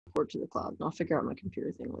export to the cloud. And I'll figure out my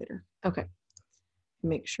computer thing later. Okay.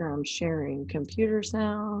 Make sure I'm sharing computer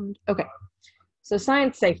sound. Okay. So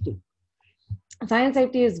science safety. Science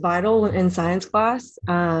safety is vital in science class.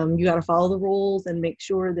 You got to follow the rules and make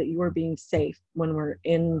sure that you are being safe when we're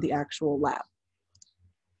in the actual lab.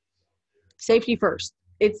 Safety first.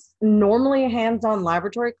 It's normally a hands-on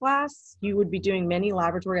laboratory class. You would be doing many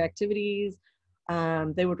laboratory activities.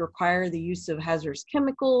 They would require the use of hazardous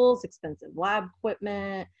chemicals, expensive lab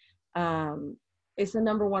equipment. It's the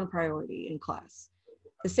 #1 priority in class.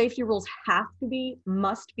 The safety rules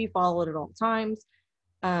must be followed at all times.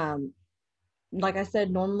 Like I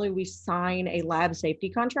said, normally we sign a lab safety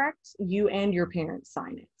contract. You and your parents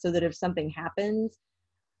sign it so that if something happens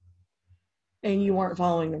and you aren't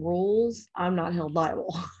following the rules, I'm not held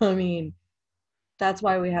liable. I mean, that's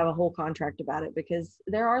why we have a whole contract about it, because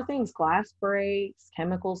there are things, glass breaks,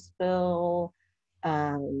 chemical spill,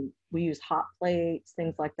 we use hot plates,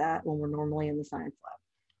 things like that when we're normally in the science lab.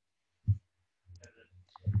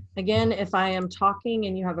 Again, if I am talking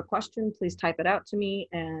and you have a question, please type it out to me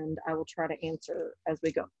and I will try to answer as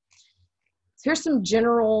we go. So here's some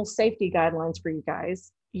general safety guidelines for you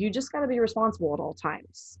guys. You just got to be responsible at all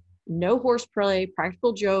times. No horseplay,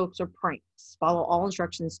 practical jokes, or pranks. Follow all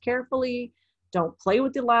instructions carefully. Don't play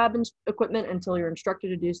with the lab equipment until you're instructed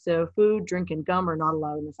to do so. Food, drink, and gum are not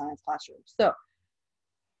allowed in the science classroom. So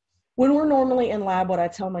when we're normally in lab, what I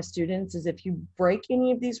tell my students is if you break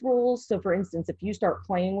any of these rules, so for instance, if you start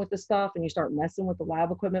playing with the stuff and you start messing with the lab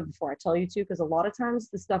equipment before I tell you to, because a lot of times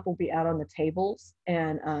the stuff will be out on the tables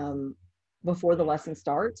and before the lesson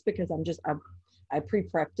starts, because I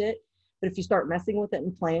pre-prepped it. But if you start messing with it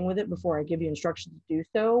and playing with it before I give you instructions to do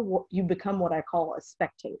so, you become what I call a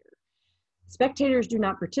spectator. Spectators do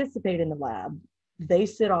not participate in the lab. They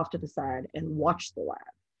sit off to the side and watch the lab.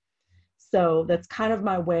 So that's kind of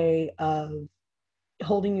my way of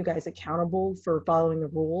holding you guys accountable for following the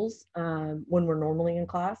rules when we're normally in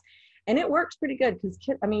class. And it works pretty good because,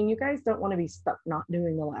 I mean, you guys don't want to be stuck not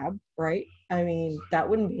doing the lab, right? I mean, that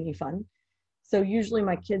wouldn't be any fun. So usually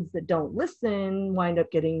my kids that don't listen wind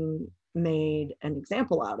up getting made an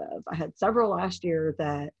example out of. I had several last year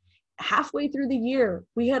that halfway through the year,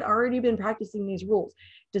 we had already been practicing these rules,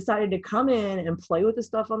 decided to come in and play with the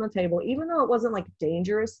stuff on the table. Even though it wasn't like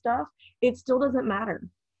dangerous stuff, it still doesn't matter.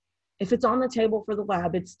 If it's on the table for the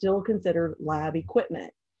lab, it's still considered lab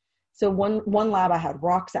equipment. So one lab I had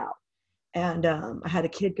rocks out, and I had a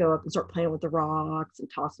kid go up and start playing with the rocks and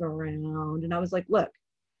tossing them around. And I was like, look,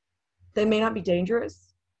 they may not be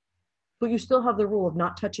dangerous, but you still have the rule of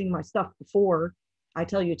not touching my stuff before I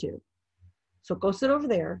tell you to. So go sit over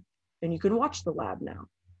there and you can watch the lab now.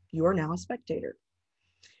 You are now a spectator.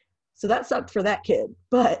 So that sucked for that kid.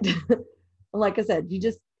 But like I said,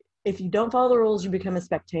 if you don't follow the rules, you become a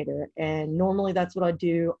spectator. And normally that's what I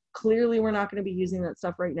do. Clearly, we're not going to be using that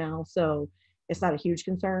stuff right now. So it's not a huge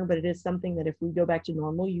concern, but it is something that if we go back to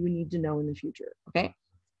normal, you would need to know in the future. Okay.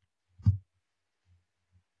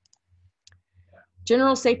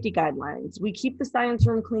 General safety guidelines. We keep the science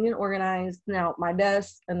room clean and organized. Now, my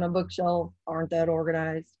desk and my bookshelf aren't that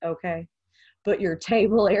organized, okay? But your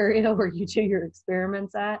table area where you do your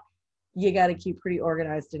experiments at, you got to keep pretty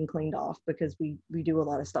organized and cleaned off because we do a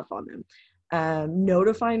lot of stuff on them.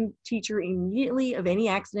 Notify teacher immediately of any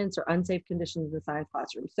accidents or unsafe conditions in the science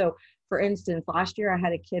classroom. So, for instance, last year I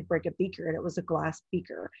had a kid break a beaker and it was a glass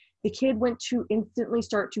beaker. The kid went to instantly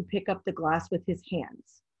start to pick up the glass with his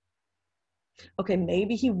hands. Okay,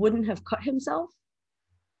 maybe he wouldn't have cut himself,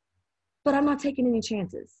 but I'm not taking any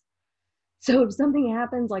chances. So if something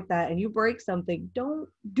happens like that and you break something, do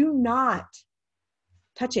not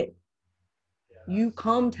touch it. You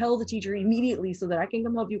come tell the teacher immediately so that I can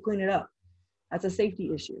come help you clean it up. That's a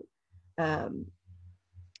safety issue.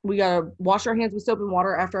 We gotta wash our hands with soap and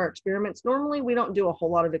water after our experiments. Normally, we don't do a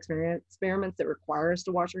whole lot of experiments that require us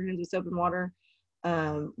to wash our hands with soap and water.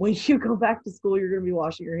 When you go back to school, you're going to be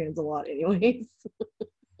washing your hands a lot anyways.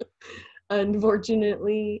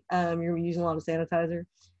 Unfortunately, you're using a lot of sanitizer.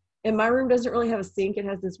 And my room doesn't really have a sink. It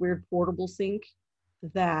has this weird portable sink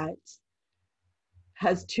that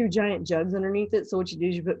has 2 giant jugs underneath it. So what you do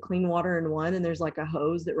is you put clean water in one and there's like a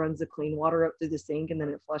hose that runs the clean water up through the sink and then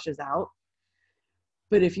it flushes out.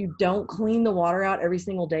 But if you don't clean the water out every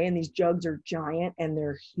single day, and these jugs are giant and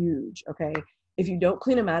they're huge, okay? If you don't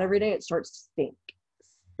clean them out every day, it starts to stink.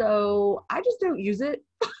 So I just don't use it.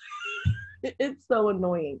 It's so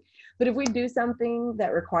annoying. But if we do something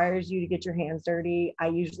that requires you to get your hands dirty, I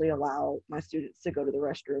usually allow my students to go to the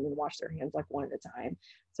restroom and wash their hands like one at a time.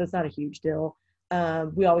 So it's not a huge deal.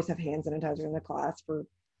 We always have hand sanitizer in the class for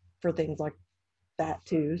things like that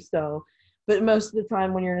too. So, but most of the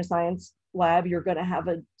time when you're in a science lab, you're going to have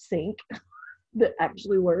a sink that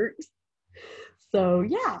actually works. So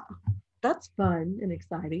yeah, that's fun and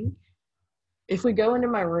exciting. If we go into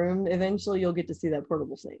my room, eventually you'll get to see that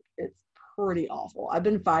portable sink. It's pretty awful. I've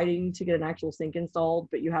been fighting to get an actual sink installed,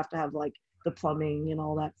 but you have to have like the plumbing and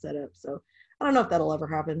all that set up. So I don't know if that'll ever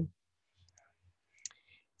happen.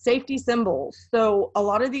 Safety symbols. So a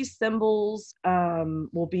lot of these symbols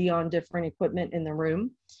will be on different equipment in the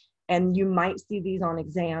room, and you might see these on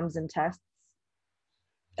exams and tests.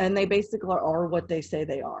 And they basically are what they say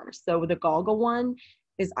they are. So the goggle one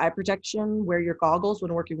is eye protection. Wear your goggles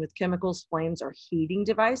when working with chemicals, flames, or heating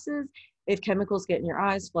devices. If chemicals get in your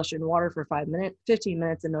eyes, flush in water for 15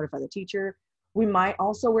 minutes and notify the teacher. We might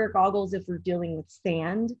also wear goggles if we're dealing with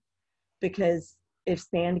sand, because if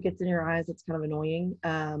sand gets in your eyes, it's kind of annoying.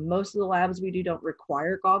 Most of the labs we do don't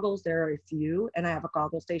require goggles. There are a few, and I have a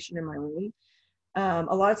goggle station in my room.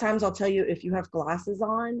 A lot of times I'll tell you, if you have glasses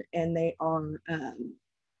on and they are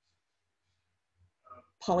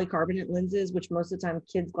polycarbonate lenses, which most of the time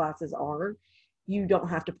kids' glasses are, you don't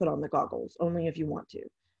have to put on the goggles, only if you want to,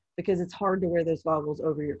 because it's hard to wear those goggles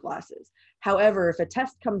over your glasses. However, if a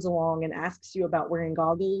test comes along and asks you about wearing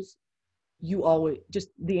goggles, you always, just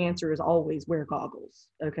the answer is always wear goggles,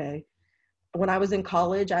 okay? When I was in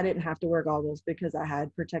college, I didn't have to wear goggles because I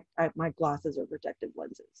had my glasses are protective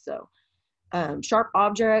lenses. So sharp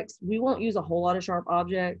objects, we won't use a whole lot of sharp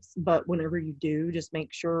objects, but whenever you do, just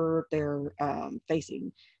make sure they're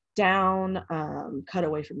facing down, cut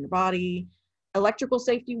away from your body. Electrical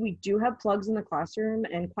safety, we do have plugs in the classroom,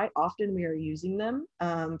 and quite often we are using them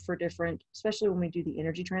for different, especially when we do the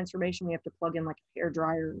energy transformation, we have to plug in like a hair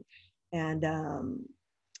dryer and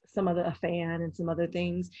a fan and some other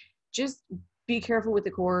things. Just be careful with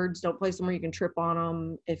the cords. Don't place them where you can trip on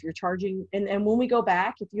them. If you're charging, and when we go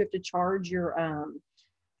back, if you have to charge your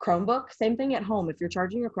Chromebook, same thing at home. If you're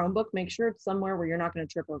charging your Chromebook, make sure it's somewhere where you're not going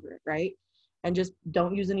to trip over it, right? And just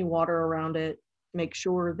don't use any water around it. Make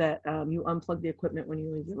sure that you unplug the equipment when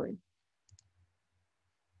you leave the room.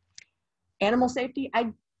 Animal safety,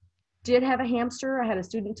 I did have a hamster. I had a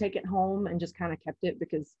student take it home and just kind of kept it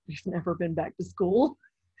because we've never been back to school.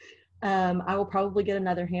 I will probably get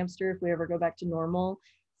another hamster if we ever go back to normal.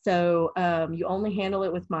 So you only handle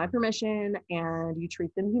it with my permission, and you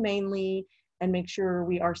treat them humanely, and make sure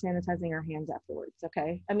we are sanitizing our hands afterwards,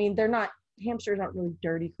 okay? I mean, hamsters aren't really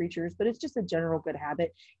dirty creatures, but it's just a general good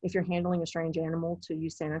habit if you're handling a strange animal to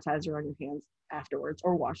use sanitizer on your hands afterwards,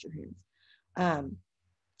 or wash your hands.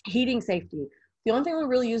 Heating safety. The only thing we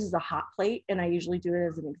really use is a hot plate, and I usually do it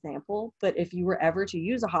as an example, but if you were ever to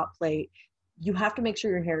use a hot plate, you have to make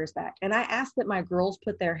sure your hair is back. And I ask that my girls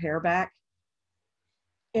put their hair back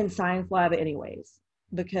in science lab anyways,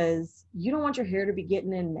 because you don't want your hair to be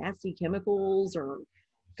getting in nasty chemicals or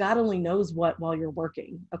God only knows what while you're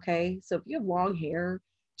working, okay? So if you have long hair,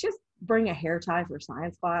 just bring a hair tie for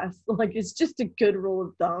science class. Like, it's just a good rule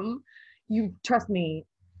of thumb. You trust me,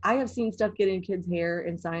 I have seen stuff get in kids' hair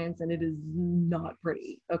in science, and it is not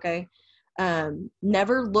pretty, okay?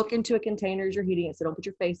 Never look into a container as you're heating it, so don't put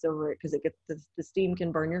your face over it because it gets the steam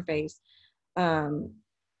can burn your face.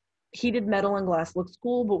 Heated metal and glass looks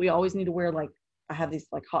cool, but we always need to wear, like, I have these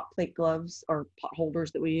like hot plate gloves or pot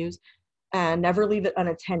holders that we use, and never leave it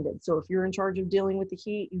unattended. So if you're in charge of dealing with the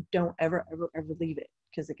heat, you don't ever leave it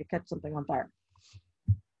because it could catch something on fire.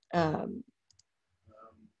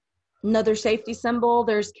 Another safety symbol,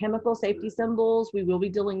 there's chemical safety symbols. We will be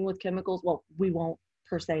dealing with chemicals. Well, we won't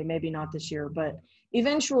per se, maybe not this year, but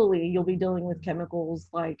eventually you'll be dealing with chemicals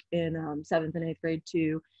like in 7th and 8th grade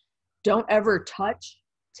too. Don't ever touch,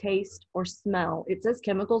 taste, or smell. It says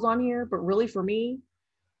chemicals on here, but really for me,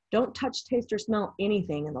 don't touch, taste, or smell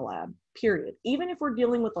anything in the lab, period. Even if we're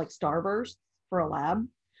dealing with like starbursts for a lab,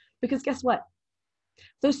 because guess what?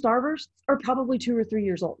 Those starbursts are probably 2 or 3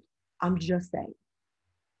 years old. I'm just saying.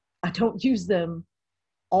 I don't use them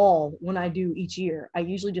all when I do each year. I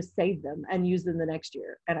usually just save them and use them the next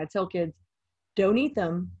year. And I tell kids, don't eat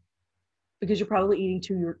them because you're probably eating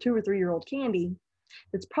 2 or 3 year old candy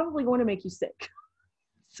that's probably going to make you sick.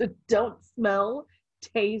 So don't smell,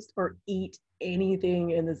 taste, or eat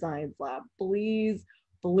anything in the science lab. Please,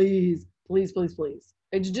 please, please, please, please.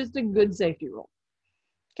 It's just a good safety rule.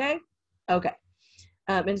 Okay? Okay.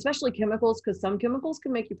 And especially chemicals, because some chemicals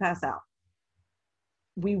can make you pass out.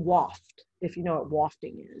 We waft, if you know what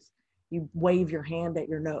wafting is. You wave your hand at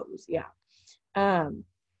your nose. Yeah.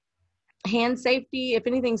 Hand safety, if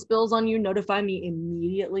anything spills on you, notify me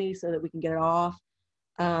immediately so that we can get it off.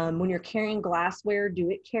 When you're carrying glassware, do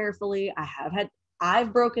it carefully.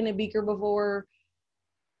 I've broken a beaker before.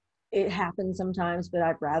 It happens sometimes, but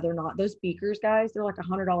I'd rather not. Those beakers, guys, they're like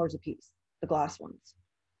 $100 a piece, the glass ones.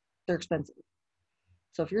 they're expensive.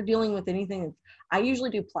 So if you're dealing with anything, I usually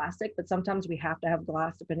do plastic, but sometimes we have to have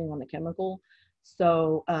glass depending on the chemical.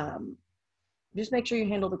 So just make sure you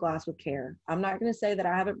handle the glass with care. I'm not going to say that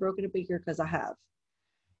I haven't broken a beaker, because I have,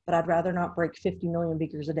 but I'd rather not break 50 million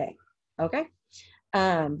beakers a day. Okay.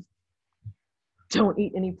 Don't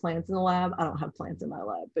eat any plants in the lab. I don't have plants in my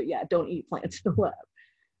lab, but yeah, don't eat plants in the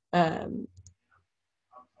lab.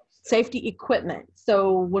 Safety equipment.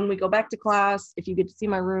 So when we go back to class, if you get to see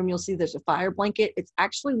my room, you'll see there's a fire blanket. It's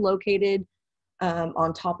actually located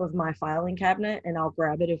on top of my filing cabinet, and I'll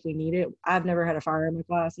grab it if we need it. I've never had a fire in my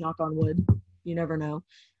class, knock on wood. You never know.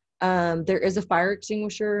 There is a fire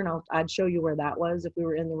extinguisher, and I'd show you where that was if we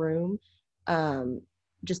were in the room.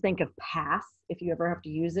 Just think of PASS if you ever have to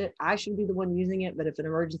use it. I should be the one using it, but if an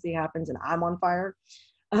emergency happens and I'm on fire,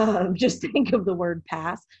 just think of the word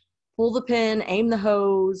PASS. Pull the pin, aim the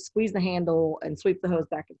hose, squeeze the handle, and sweep the hose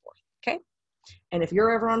back and forth, okay? And if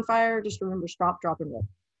you're ever on fire, just remember, stop, drop, and roll.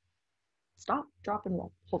 Stop, drop, and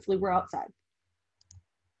roll. Hopefully we're outside.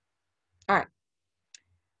 All right.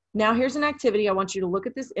 Now here's an activity. I want you to look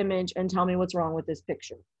at this image and tell me what's wrong with this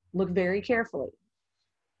picture. Look very carefully.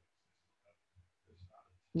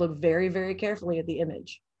 Look very, very carefully at the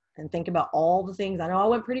image and think about all the things. I know I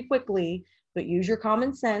went pretty quickly, but use your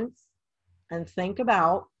common sense and think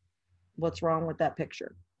about what's wrong with that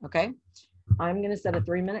picture, okay? I'm going to set a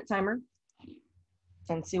 3-minute timer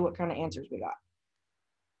and see what kind of answers we got.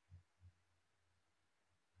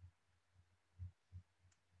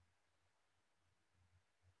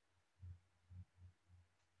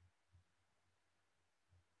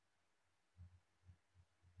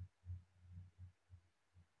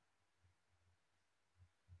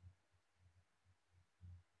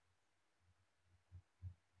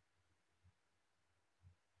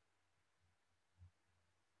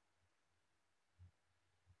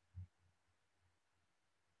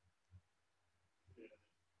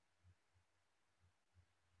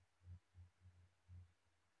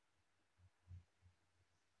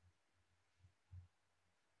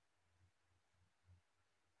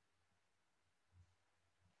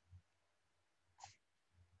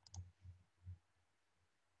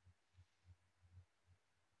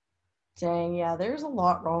 Dang, yeah, there's a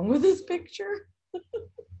lot wrong with this picture.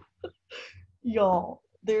 Y'all,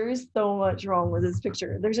 there is so much wrong with this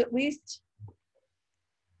picture. There's at least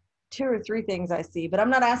 2 or 3 things I see, but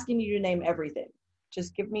I'm not asking you to name everything.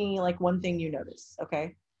 Just give me like one thing you notice,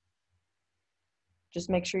 okay?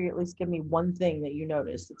 Just make sure you at least give me one thing that you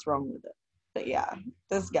notice that's wrong with it. But yeah,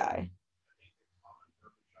 this guy.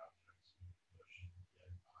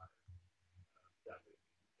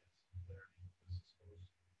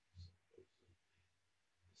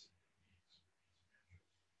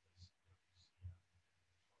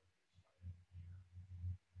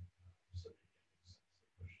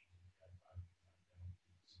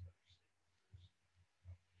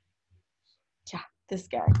 Yeah, this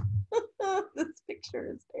guy. This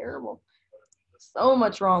picture is terrible. So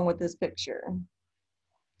much wrong with this picture.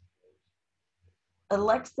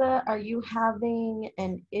 Alexa, are you having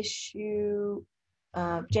an issue?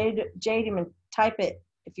 Jade, type it.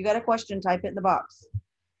 If you got a question, type it in the box.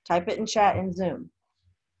 Type it in chat in Zoom.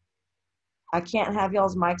 I can't have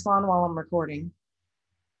y'all's mics on while I'm recording.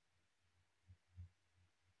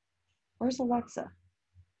 Where's Alexa?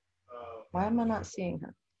 Why am I not seeing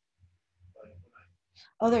her?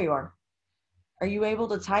 Oh, there you are. Are you able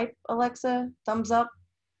to type, Alexa? Thumbs up?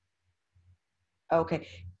 Okay.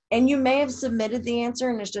 And you may have submitted the answer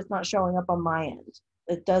and it's just not showing up on my end.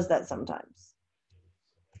 It does that sometimes.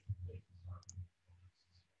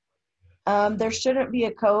 There shouldn't be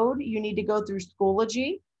a code. You need to go through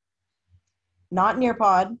Schoology, not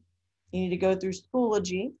Nearpod. You need to go through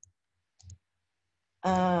Schoology.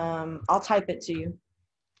 I'll type it to you.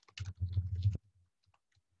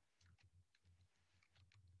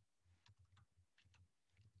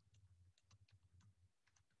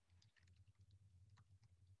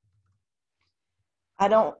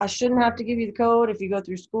 I shouldn't have to give you the code if you go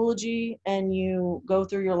through Schoology and you go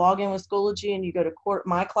through your login with Schoology and you go to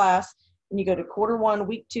my class and you go to quarter 1,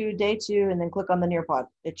 week 2, day 2, and then click on the Nearpod.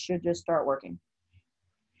 It should just start working.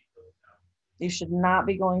 You should not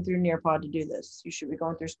be going through Nearpod to do this. You should be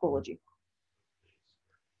going through Schoology.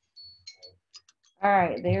 All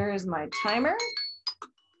right, there is my timer.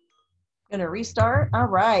 I'm gonna restart. All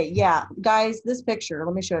right, yeah, guys, this picture,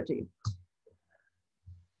 let me show it to you.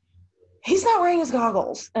 He's not wearing his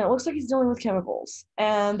goggles and it looks like he's dealing with chemicals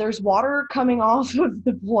and there's water coming off of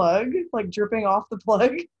the plug, like dripping off the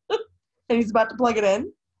plug and he's about to plug it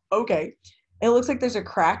in. Okay. It looks like there's a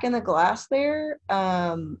crack in the glass there.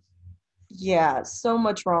 Yeah, so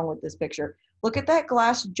much wrong with this picture. Look at that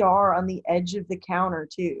glass jar on the edge of the counter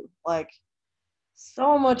too. Like,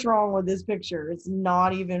 so much wrong with this picture. It's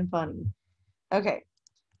not even funny. Okay,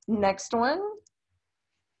 next one.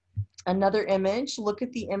 Another image. Look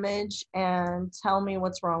at the image and tell me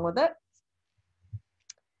what's wrong with it.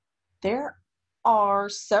 There are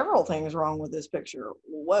several things wrong with this picture.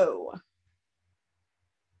 Whoa.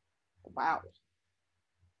 Wow.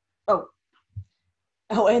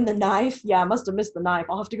 Oh, and the knife. Yeah, I must have missed the knife.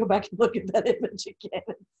 I'll have to go back and look at that image again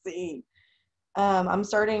and see.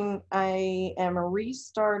 I am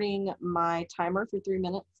restarting my timer for 3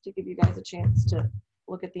 minutes to give you guys a chance to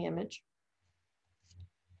look at the image.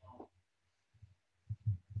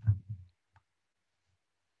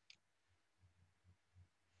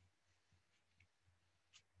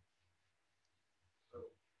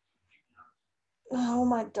 Oh,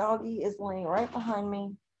 my doggy is laying right behind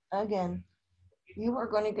me again. You are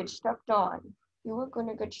going to get stepped on. You are going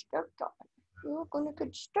to get stepped on. You are going to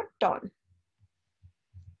get stepped on.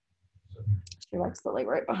 She likes to lay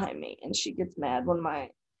right behind me, and she gets mad when I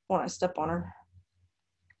step on her.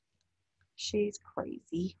 She's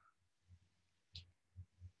crazy.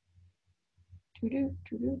 12:45.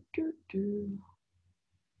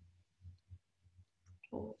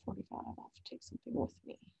 I have to take something with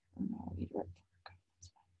me. And I'll eat right for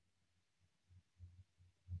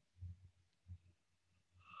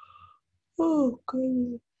Oh,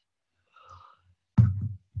 goodness.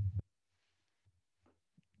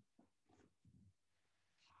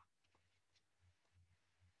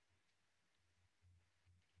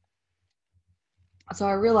 So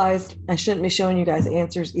I realized I shouldn't be showing you guys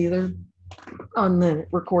answers either on the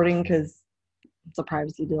recording because it's a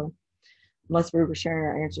privacy deal, unless we were sharing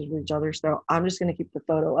our answers with each other. So I'm just going to keep the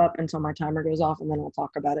photo up until my timer goes off, and then I'll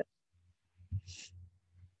talk about it.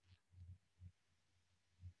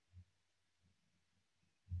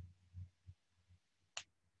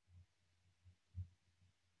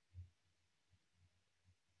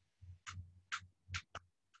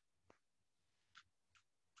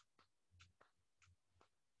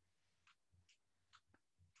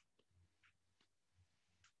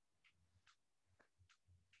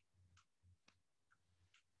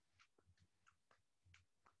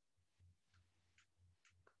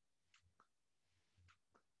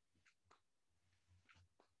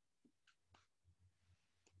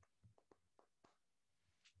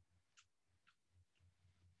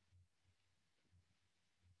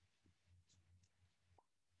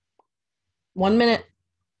 One minute.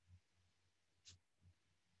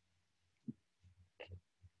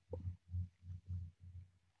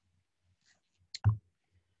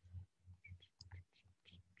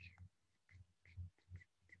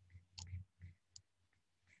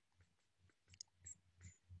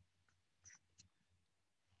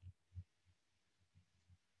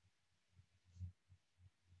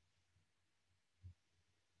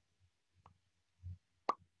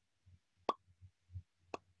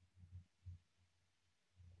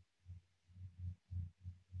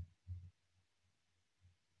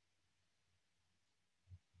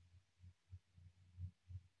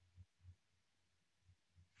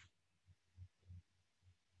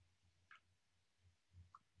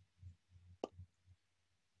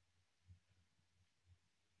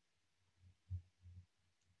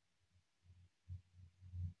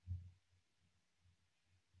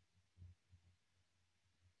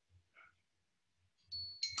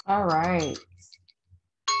 All right.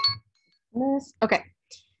 Okay.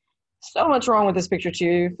 So much wrong with this picture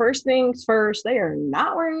too. First things first, they are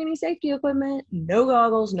not wearing any safety equipment, no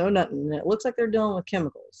goggles, no nothing. It looks like they're dealing with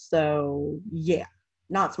chemicals. So yeah,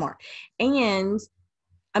 not smart. And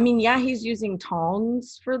I mean, yeah, he's using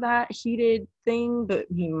tongs for that heated thing, but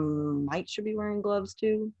he should be wearing gloves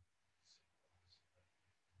too.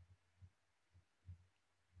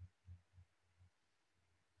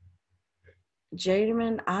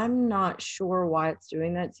 Jademan, I'm not sure why it's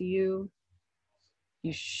doing that to you.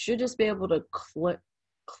 You should just be able to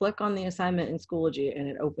click on the assignment in Schoology and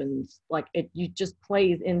it opens, like you just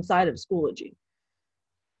plays inside of Schoology.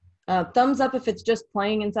 Thumbs up if it's just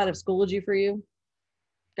playing inside of Schoology for you,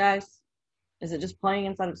 guys. Is it just playing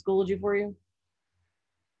inside of Schoology for you?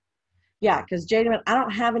 Yeah, because Jademan, I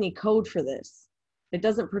don't have any code for this. It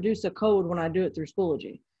doesn't produce a code when I do it through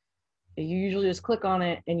Schoology. You usually just click on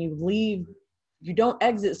it and you leave. You don't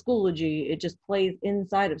exit Schoology. It just plays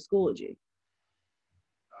inside of Schoology.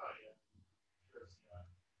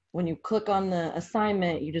 When you click on the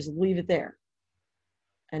assignment, you just leave it there.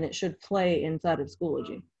 And it should play inside of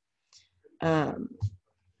Schoology. All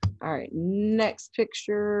right, next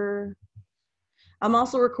picture. I'm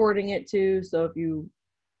also recording it too, so if you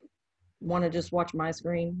want to just watch my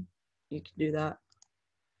screen, You can do that.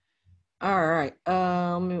 All right.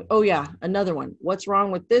 Oh yeah, another one. What's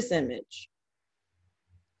wrong with this image?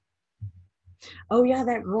 Oh yeah,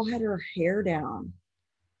 that girl had her hair down.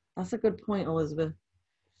 That's a good point, Elizabeth.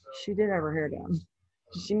 She did have her hair down.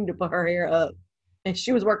 She needed to put her hair up. And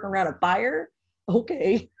she was working around a fire?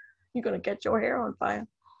 Okay. You're gonna catch your hair on fire.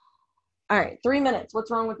 All right, 3 minutes.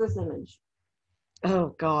 What's wrong with this image?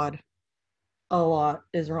 Oh God. A lot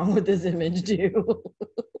is wrong with this image too.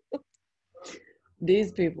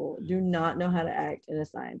 These people do not know how to act in a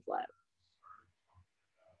science lab.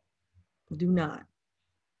 Do not.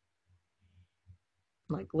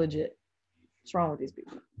 Like legit. What's wrong with these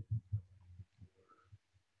people?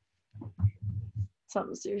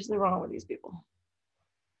 Something seriously wrong with these people.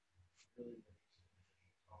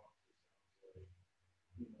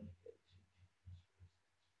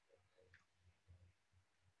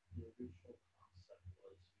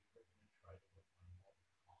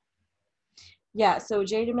 Yeah, so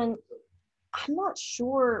Jademan, I'm not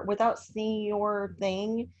sure without seeing your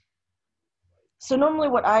thing. So normally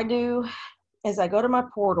what I do is I go to my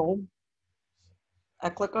portal, I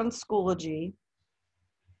click on Schoology,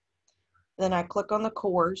 then I click on the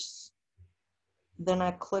course, then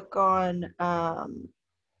I click on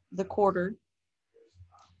the quarter,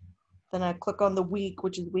 then I click on the week,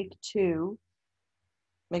 which is week 2.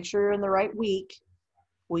 Make sure you're in the right week,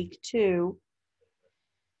 week 2,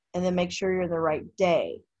 and then make sure you're in the right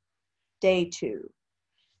day, day 2.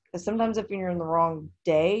 Because sometimes if you're in the wrong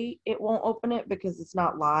day, it won't open it because it's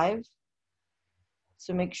not live.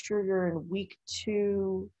 So make sure you're in week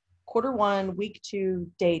 2, quarter 1, week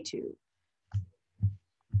 2, day 2.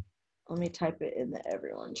 Let me type it in the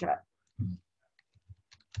everyone chat.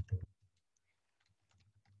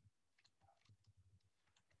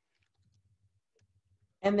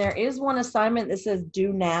 And there is one assignment that says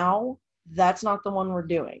do now. That's not the one we're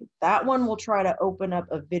doing. That one will try to open up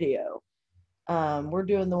a video. We're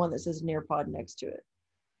doing the one that says Nearpod next to it.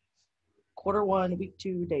 Quarter 1, week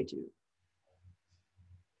 2, day 2.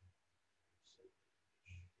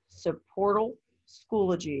 So portal,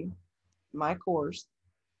 Schoology, my course,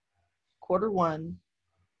 quarter 1,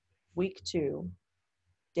 week 2,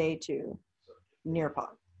 day 2,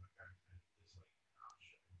 Nearpod.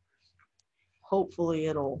 Hopefully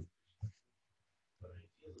it'll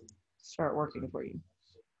start working for you.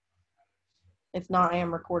 If not, I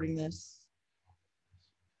am recording this.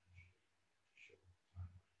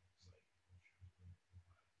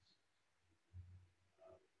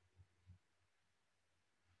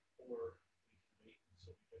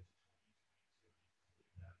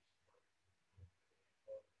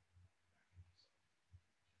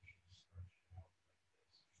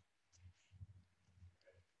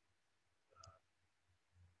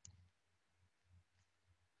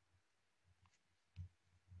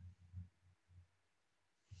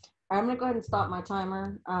 I'm gonna go ahead and stop my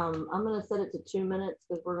timer. I'm gonna set it to 2 minutes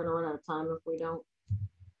because we're gonna run out of time if we don't.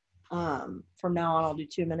 From now on, I'll do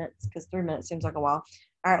 2 minutes because 3 minutes seems like a while.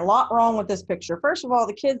 All right, a lot wrong with this picture. First of all,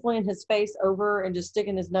 the kid's laying his face over and just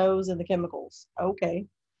sticking his nose in the chemicals. Okay,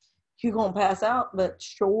 you gonna pass out, but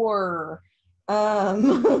sure.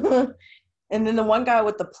 And then the one guy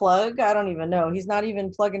with the plug, I don't even know. He's not even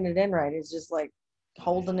plugging it in right. He's just like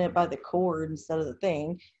holding it by the cord instead of the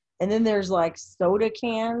thing. And then there's like soda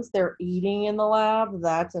cans they're eating in the lab.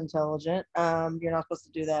 That's intelligent. You're not supposed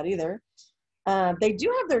to do that either. They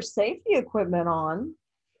do have their safety equipment on.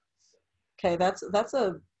 Okay, that's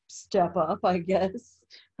a step up, I guess.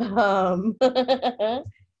 So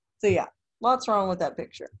yeah, lots wrong with that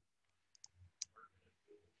picture.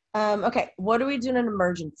 Okay, what do we do in an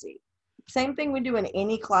emergency? Same thing we do in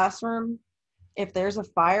any classroom. If there's a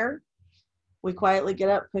fire, we quietly get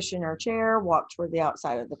up, push in our chair, walk toward the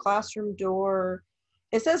outside of the classroom door.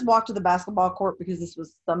 It says walk to the basketball court because this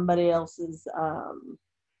was somebody else's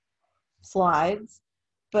slides,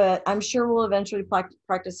 but I'm sure we'll eventually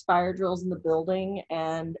practice fire drills in the building,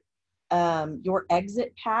 and your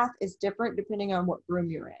exit path is different depending on what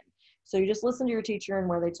room you're in. So you just listen to your teacher and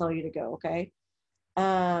where they tell you to go, okay?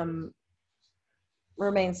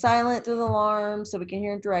 Remain silent through the alarm so we can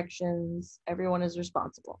hear directions. Everyone is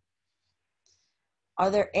responsible. Are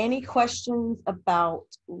there any questions about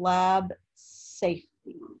lab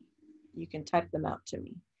safety? You can type them out to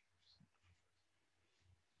me.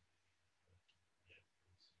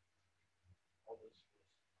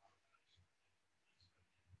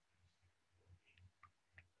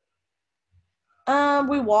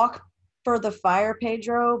 We walk for the fire,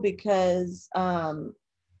 Pedro, because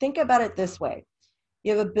think about it this way.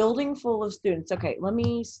 You have a building full of students. Okay, let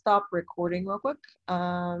me stop recording real quick.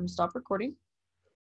 Stop recording.